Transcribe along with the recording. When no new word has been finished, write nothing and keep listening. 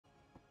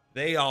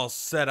They all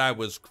said I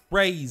was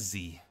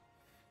crazy.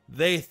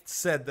 They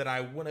said that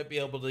I wouldn't be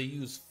able to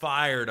use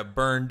fire to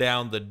burn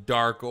down the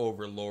dark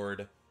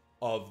overlord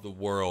of the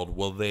world.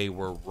 Well, they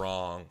were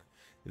wrong.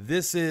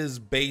 This is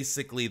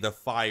basically the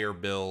fire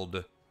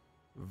build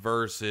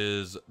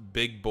versus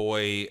Big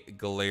Boy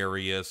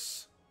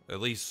Galerius, at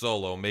least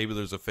solo. Maybe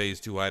there's a phase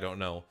 2, I don't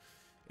know.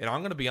 And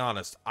I'm going to be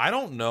honest, I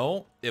don't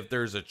know if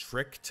there's a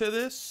trick to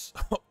this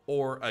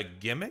or a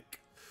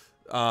gimmick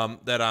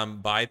that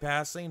I'm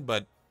bypassing,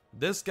 but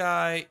this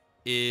guy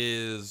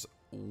is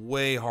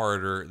way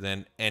harder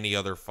than any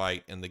other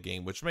fight in the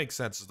game, which makes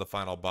sense as the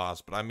final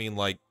boss. But I mean,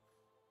 like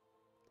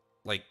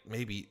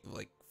maybe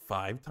like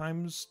 5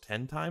 times,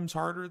 10 times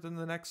harder than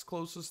the next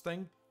closest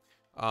thing.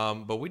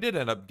 But we did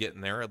end up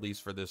getting there, at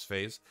least for this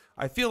phase.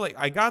 I feel like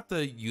I got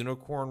the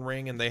unicorn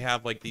ring and they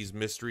have like these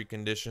mystery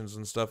conditions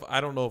and stuff. I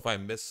don't know if I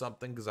missed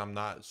something because I'm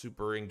not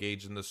super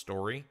engaged in the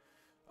story.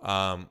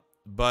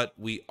 But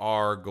we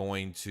are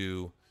going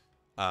to,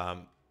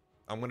 I'm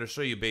going to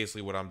show you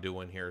basically what I'm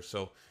doing here.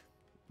 So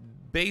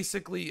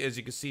basically, as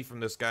you can see from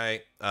this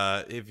guy,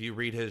 if you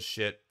read his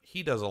shit,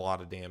 he does a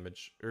lot of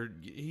damage, or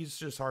he's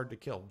just hard to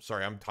kill.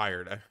 Sorry, I'm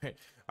tired.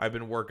 I've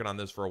been working on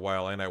this for a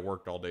while, and I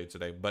worked all day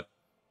today. But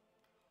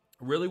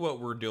really what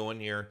we're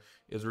doing here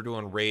is we're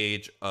doing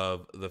Rage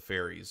of the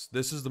Fairies.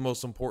 This is the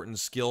most important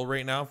skill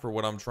right now for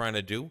what I'm trying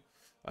to do.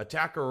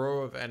 Attack a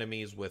row of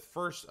enemies with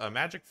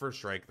magic first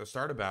strike at the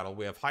start of battle.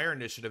 We have higher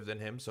initiative than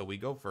him, so we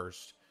go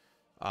first.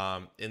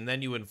 And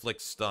then you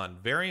inflict stun.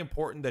 Very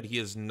important that he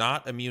is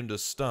not immune to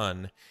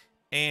stun,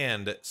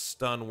 and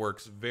stun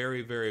works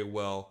very, very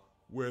well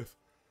with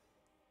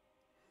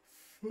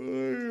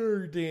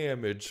fire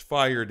damage,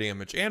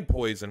 and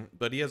poison,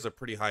 but he has a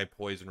pretty high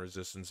poison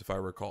resistance if I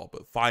recall,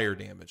 but fire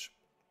damage.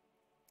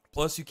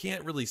 Plus, you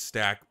can't really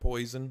stack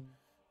poison,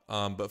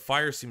 but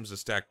fire seems to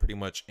stack pretty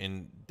much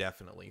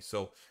indefinitely.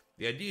 So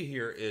the idea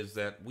here is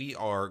that we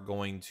are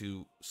going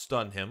to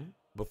stun him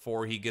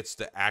before he gets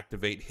to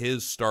activate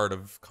his start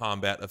of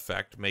combat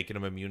effect, making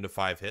him immune to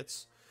 5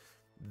 hits.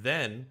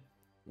 Then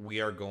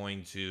we are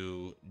going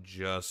to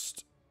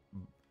just...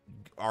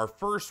 Our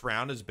first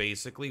round is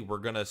basically we're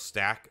going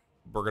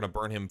to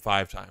burn him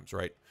 5 times,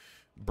 right?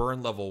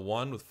 Burn level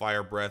 1 with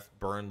fire breath,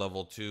 burn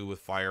level 2 with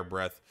fire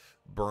breath,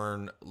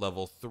 burn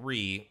level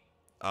 3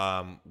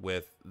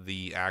 with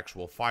the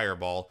actual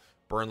fireball,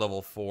 burn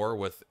level 4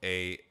 with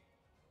a...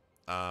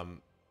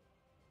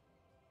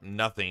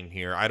 nothing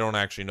here. I don't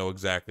actually know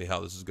exactly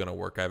how this is going to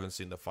work. I haven't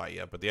seen the fight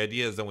yet, but the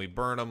idea is then we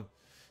burn him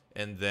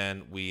and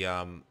then we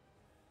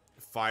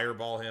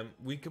fireball him.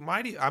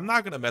 I'm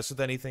not going to mess with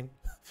anything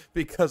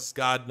because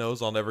God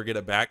knows I'll never get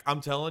it back.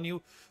 I'm telling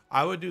you,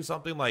 I would do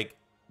something like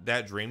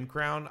that Dream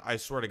Crown. I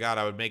swear to God,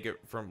 I would make it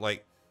from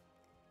like,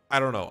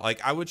 I don't know,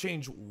 like I would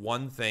change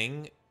one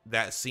thing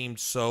that seemed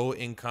so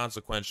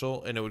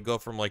inconsequential and it would go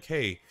from like,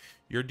 hey,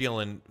 you're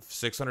dealing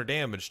 600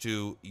 damage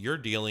to you're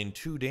dealing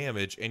 2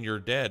 damage and you're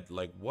dead.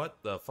 Like, what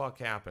the fuck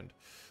happened?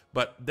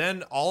 But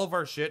then all of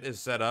our shit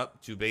is set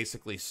up to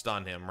basically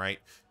stun him, right?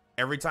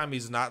 Every time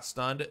he's not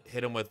stunned,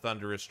 hit him with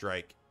Thunderous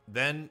Strike.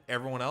 Then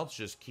everyone else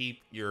just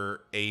keep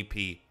your AP.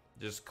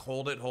 Just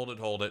hold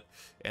it,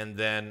 and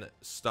then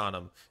stun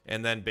him.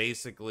 And then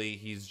basically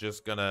he's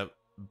just gonna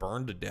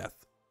burn to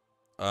death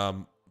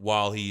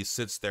while he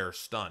sits there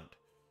stunned.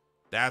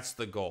 That's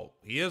the goal.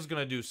 He is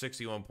going to do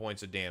 61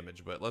 points of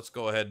damage, but let's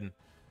go ahead and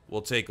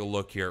we'll take a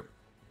look here.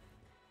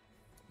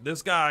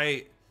 This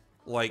guy,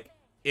 like,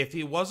 if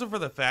he wasn't for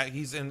the fact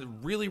he's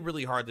really,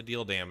 really hard to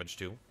deal damage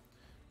to,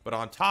 but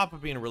on top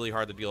of being really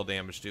hard to deal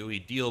damage to, he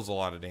deals a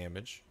lot of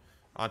damage.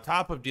 On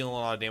top of dealing a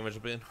lot of damage,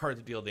 but being hard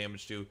to deal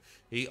damage to,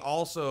 he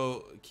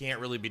also can't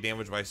really be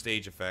damaged by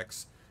stage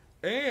effects.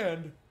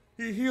 And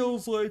he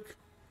heals like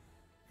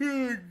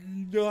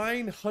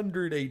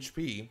 900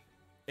 HP.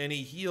 And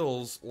he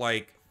heals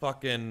like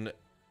fucking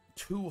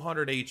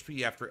 200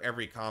 HP after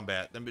every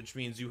combat, then which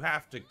means you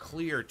have to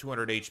clear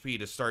 200 HP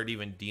to start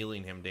even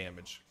dealing him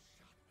damage.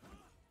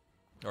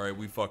 All right,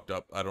 we fucked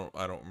up. I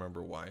don't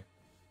remember why.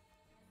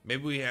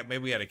 Maybe we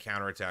had a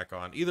counterattack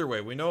on. Either way,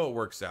 we know it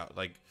works out.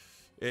 Like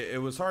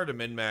it was hard to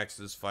min-max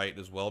this fight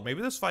as well.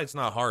 Maybe this fight's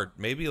not hard.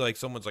 Maybe like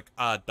someone's like,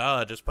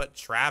 duh, just put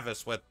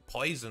Travis with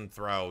poison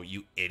throw,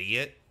 you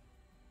idiot.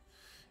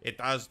 It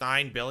does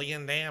 9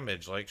 billion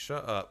damage. Like,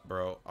 shut up,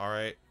 bro. All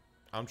right,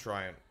 I'm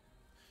trying.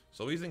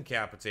 So he's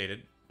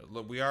incapacitated.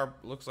 Look,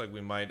 looks like we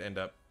might end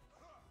up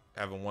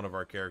having one of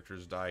our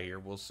characters die here.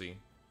 We'll see.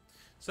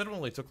 Said it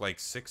only took like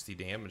 60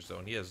 damage though,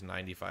 and he has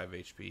 95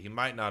 HP. He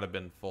might not have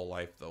been full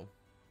life though.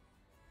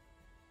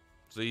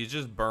 So he's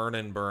just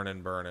burning,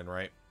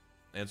 right?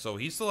 And so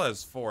he still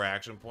has 4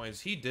 action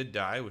points. He did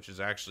die, which is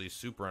actually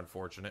super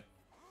unfortunate.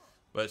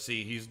 But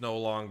see, he's no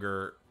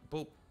longer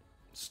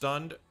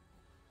stunned.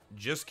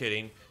 Just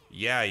kidding.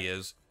 Yeah, he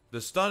is. The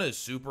stun is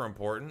super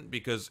important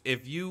because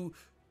if you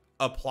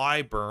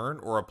apply burn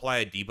or apply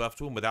a debuff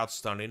to him without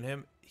stunning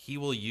him, he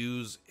will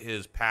use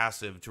his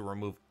passive to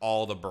remove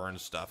all the burn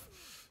stuff.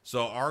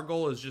 So our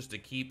goal is just to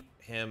keep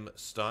him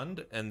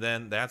stunned, and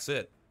then that's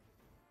it.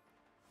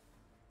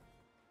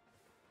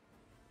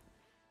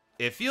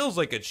 It feels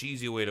like a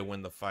cheesy way to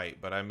win the fight,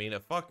 but I mean,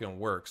 it fucking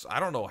works.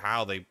 I don't know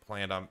how they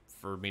planned on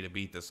for me to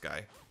beat this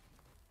guy.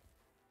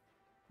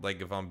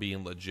 Like, if I'm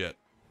being legit.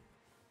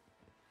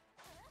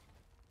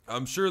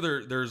 I'm sure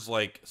there's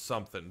like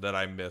something that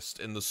I missed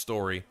in the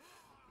story.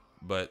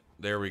 But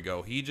there we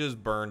go. He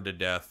just burned to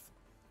death.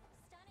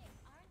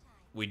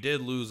 We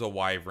did lose a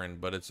wyvern,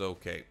 but it's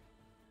okay.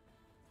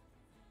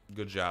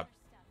 Good job.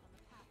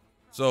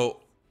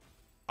 So,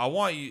 I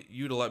want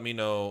you to let me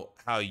know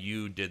how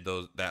you did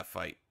that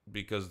fight.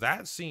 Because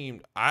that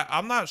seemed...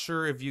 I'm not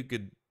sure if you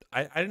could...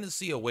 I didn't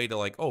see a way to,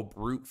 like,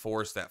 brute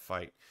force that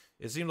fight.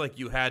 It seemed like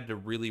you had to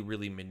really,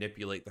 really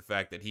manipulate the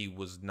fact that he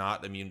was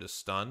not immune to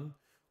stun.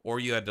 Or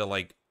you had to,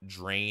 like,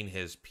 drain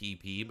his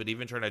PP. But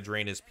even trying to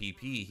drain his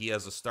PP, he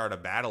has a start a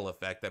battle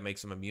effect that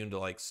makes him immune to,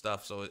 like,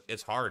 stuff. So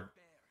it's hard.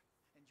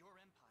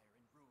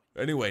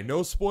 Anyway,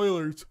 no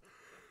spoilers.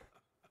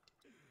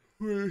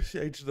 We're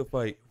stage the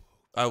fight.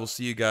 I will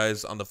see you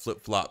guys on the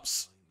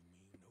flip-flops.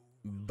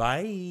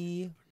 Bye.